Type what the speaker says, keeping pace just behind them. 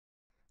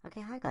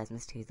Okay, hi guys,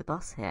 Mr. Who's the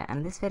Boss here, and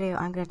in this video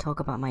I'm going to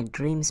talk about my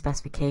dream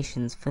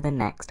specifications for the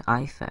next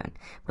iPhone,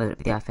 whether it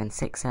be the iPhone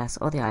 6s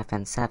or the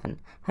iPhone 7,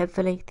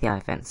 hopefully the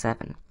iPhone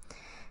 7.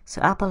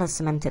 So Apple has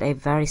cemented a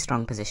very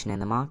strong position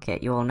in the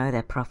market. You all know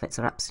their profits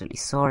are absolutely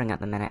soaring at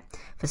the minute.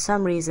 For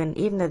some reason,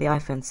 even though the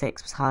iPhone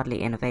 6 was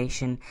hardly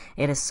innovation,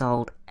 it has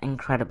sold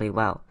incredibly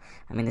well.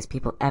 I mean, there's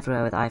people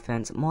everywhere with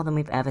iPhones, more than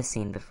we've ever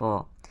seen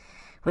before.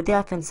 With the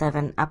iPhone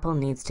 7, Apple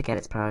needs to get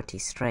its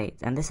priorities straight,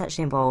 and this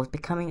actually involves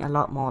becoming a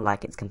lot more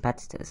like its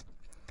competitors.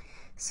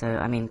 So,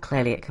 I mean,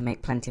 clearly it can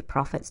make plenty of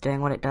profits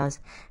doing what it does,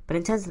 but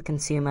in terms of the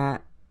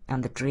consumer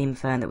and the dream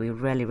phone that we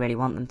really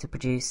want them to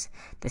produce,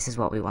 this is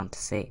what we want to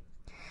see.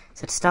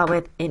 So to start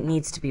with, it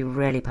needs to be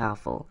really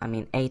powerful. I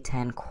mean,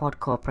 A10 Quad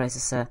Core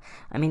processor.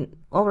 I mean,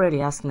 all we're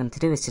really asking them to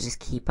do is to just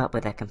keep up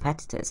with their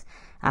competitors.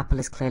 Apple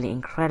is clearly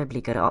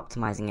incredibly good at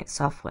optimizing its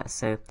software,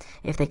 so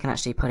if they can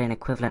actually put in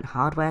equivalent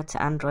hardware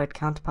to Android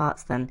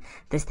counterparts, then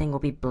this thing will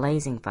be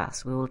blazing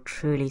fast. We will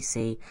truly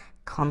see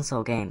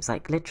console games,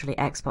 like literally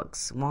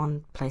Xbox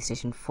One,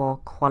 PlayStation 4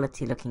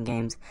 quality looking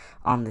games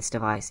on this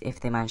device if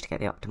they manage to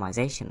get the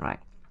optimization right.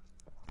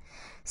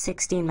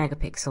 16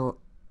 megapixel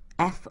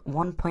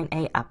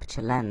f1.8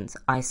 aperture lens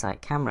iSight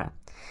camera.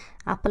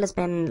 Apple has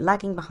been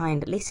lagging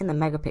behind, at least in the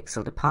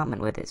megapixel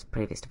department with its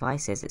previous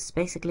devices. It's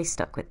basically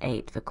stuck with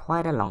 8 for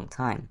quite a long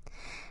time.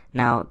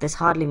 Now, this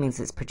hardly means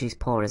it's produced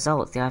poor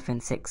results. The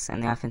iPhone 6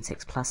 and the iPhone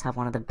 6 Plus have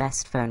one of the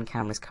best phone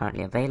cameras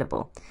currently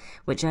available,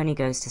 which only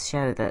goes to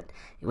show that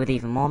with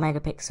even more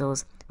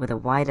megapixels, with a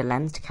wider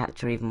lens to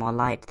capture even more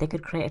light, they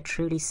could create a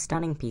truly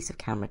stunning piece of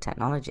camera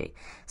technology,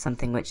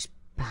 something which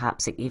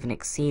perhaps even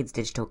exceeds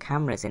digital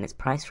cameras in its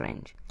price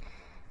range.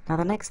 Now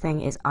the next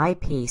thing is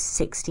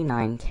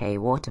IP69K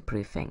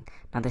Waterproofing.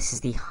 Now this is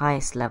the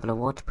highest level of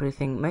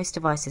waterproofing. Most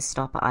devices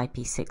stop at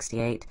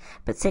IP68,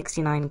 but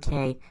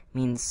 69K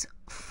means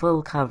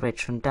full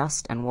coverage from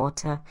dust and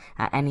water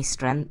at any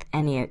strength,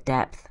 any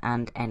depth,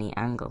 and any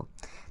angle.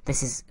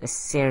 This is a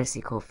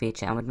seriously cool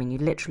feature and would mean you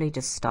literally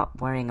just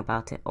stop worrying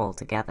about it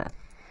altogether.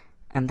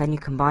 And then you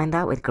combine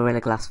that with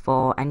Gorilla Glass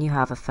 4 and you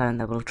have a phone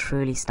that will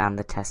truly stand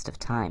the test of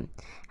time.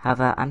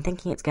 However, I'm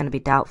thinking it's going to be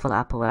doubtful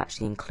Apple will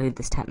actually include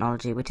this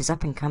technology, which is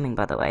up and coming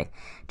by the way,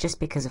 just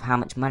because of how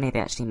much money they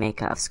actually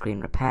make out of screen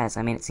repairs.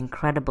 I mean, it's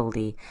incredible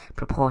the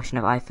proportion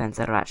of iPhones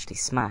that are actually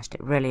smashed.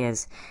 It really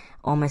is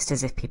almost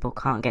as if people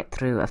can't get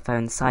through a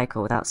phone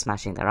cycle without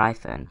smashing their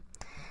iPhone.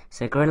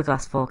 So Gorilla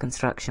Glass 4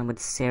 construction would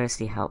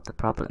seriously help the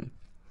problem.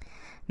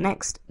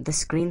 Next, the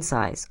screen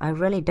size. I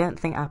really don't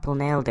think Apple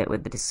nailed it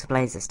with the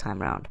displays this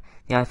time around.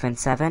 The iPhone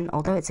 7,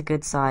 although it's a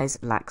good size,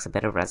 lacks a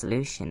bit of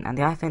resolution, and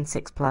the iPhone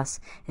 6 Plus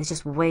is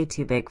just way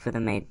too big for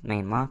the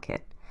main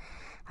market.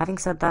 Having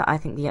said that, I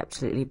think the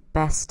absolutely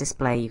best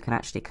display you can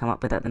actually come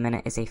up with at the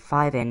minute is a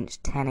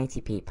 5-inch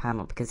 1080p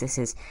panel, because this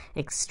is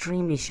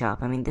extremely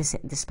sharp. I mean, this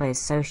display is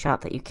so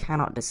sharp that you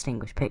cannot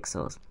distinguish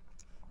pixels.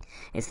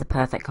 It's the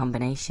perfect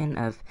combination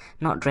of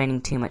not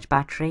draining too much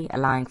battery,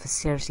 allowing for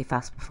seriously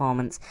fast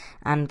performance,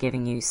 and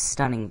giving you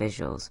stunning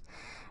visuals.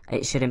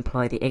 It should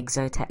employ the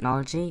IGZO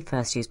technology,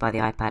 first used by the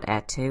iPad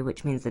Air 2,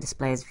 which means the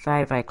display is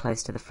very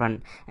close to the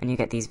front, and you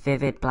get these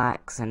vivid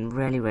blacks and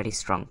really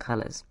strong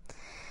colors.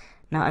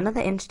 Now,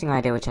 another interesting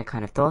idea which I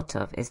kind of thought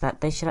of is that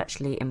they should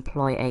actually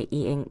employ a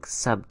e-ink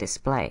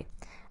sub-display.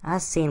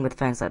 As seen with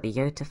phones like the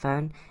Yota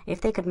phone,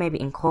 if they could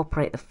maybe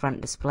incorporate the front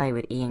display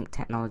with e-ink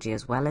technology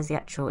as well as the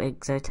actual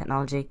IGZO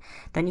technology,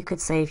 then you could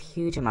save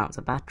huge amounts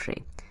of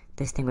battery.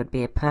 This thing would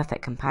be a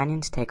perfect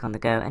companion to take on the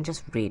go and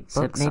just read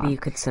books. So maybe you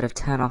could sort of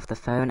turn off the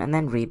phone and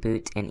then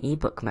reboot in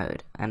ebook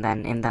mode, and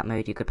then in that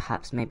mode you could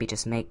perhaps maybe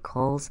just make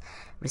calls,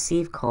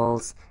 receive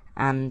calls,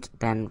 and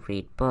then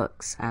read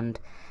books. And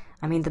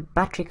I mean, the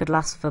battery could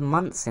last for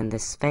months in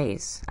this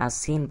phase, as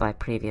seen by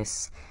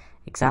previous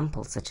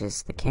examples such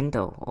as the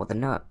Kindle or the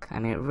Nook. I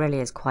mean, it really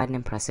is quite an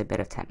impressive bit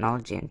of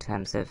technology in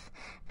terms of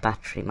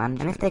battery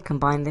management. And if they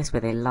combine this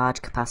with a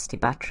large capacity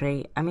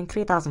battery, I mean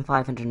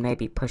 3500 may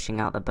be pushing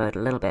out the boat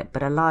a little bit,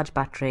 but a large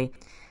battery,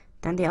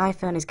 then the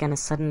iPhone is going to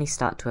suddenly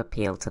start to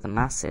appeal to the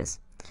masses.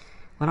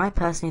 When I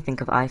personally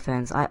think of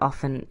iPhones, I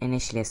often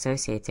initially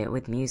associate it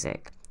with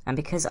music. And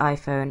because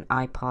iPhone,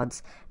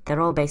 iPods,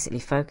 they're all basically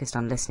focused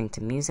on listening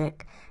to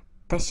music,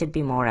 there should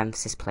be more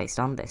emphasis placed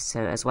on this,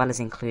 so as well as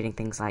including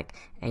things like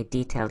a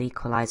detailed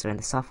equalizer in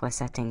the software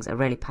settings, a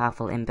really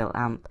powerful inbuilt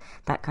amp,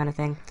 that kind of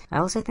thing. I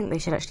also think they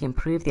should actually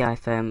improve the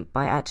iPhone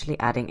by actually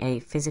adding a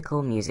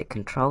physical music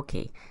control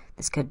key.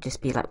 This could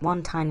just be like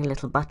one tiny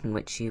little button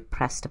which you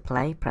press to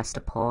play, press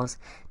to pause,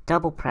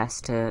 double press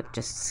to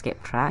just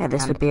skip track. Yeah,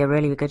 this would be a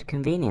really good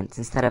convenience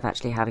instead of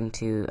actually having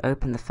to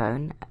open the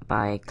phone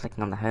by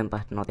clicking on the home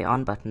button or the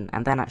on button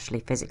and then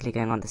actually physically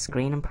going on the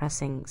screen and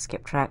pressing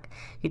skip track.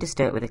 You just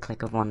do it with a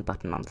click of one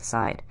button on the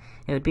side.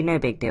 It would be no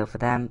big deal for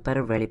them, but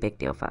a really big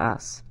deal for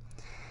us.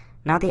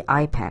 Now the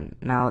iPen.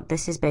 Now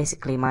this is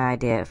basically my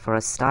idea for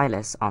a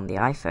stylus on the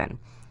iPhone.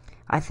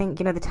 I think,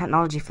 the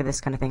technology for this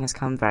kind of thing has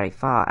come very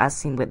far, as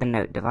seen with the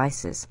Note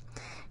devices.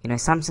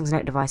 Samsung's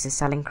Note devices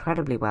sell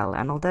incredibly well,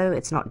 and although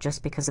it's not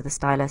just because of the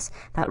stylus,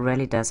 that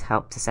really does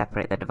help to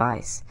separate the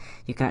device.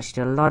 You can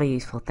actually do a lot of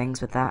useful things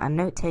with that, and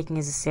note taking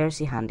is a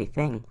seriously handy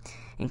thing.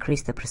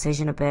 Increase the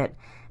precision a bit,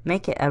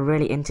 make it a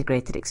really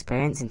integrated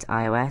experience into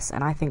iOS,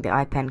 and I think the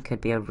iPen could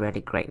be a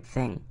really great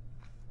thing.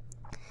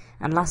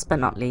 And last but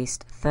not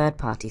least,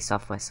 third-party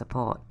software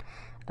support.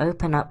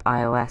 Open up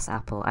iOS,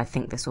 Apple. I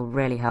think this will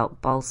really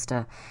help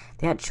bolster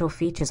the actual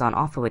features on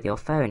offer with your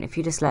phone. If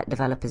you just let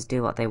developers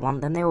do what they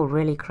want, then they will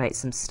really create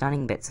some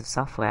stunning bits of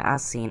software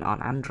as seen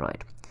on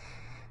Android.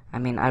 I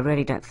mean, I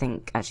really don't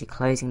think actually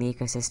closing the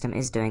ecosystem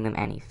is doing them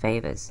any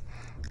favors.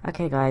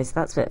 Okay guys,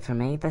 that's it for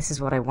me. This is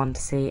what I want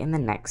to see in the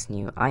next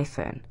new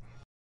iPhone.